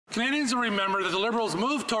Canadians will remember that the Liberals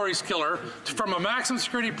moved Tori's killer from a maximum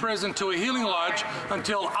security prison to a healing lodge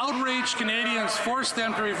until outraged Canadians forced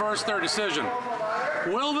them to reverse their decision.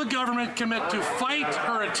 Will the government commit to fight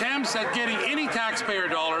her attempts at getting any taxpayer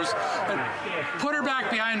dollars and put her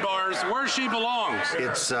back behind bars where she belongs?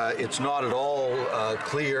 It's not at all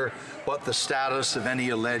clear what the status of any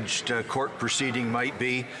alleged court proceeding might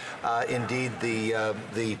be. Indeed,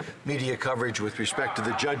 the media coverage with respect to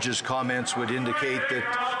the judge's comments would indicate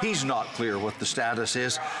that he's not clear what the status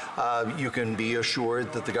is. You can be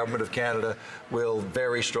assured that the Government of Canada will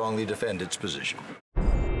very strongly defend its position.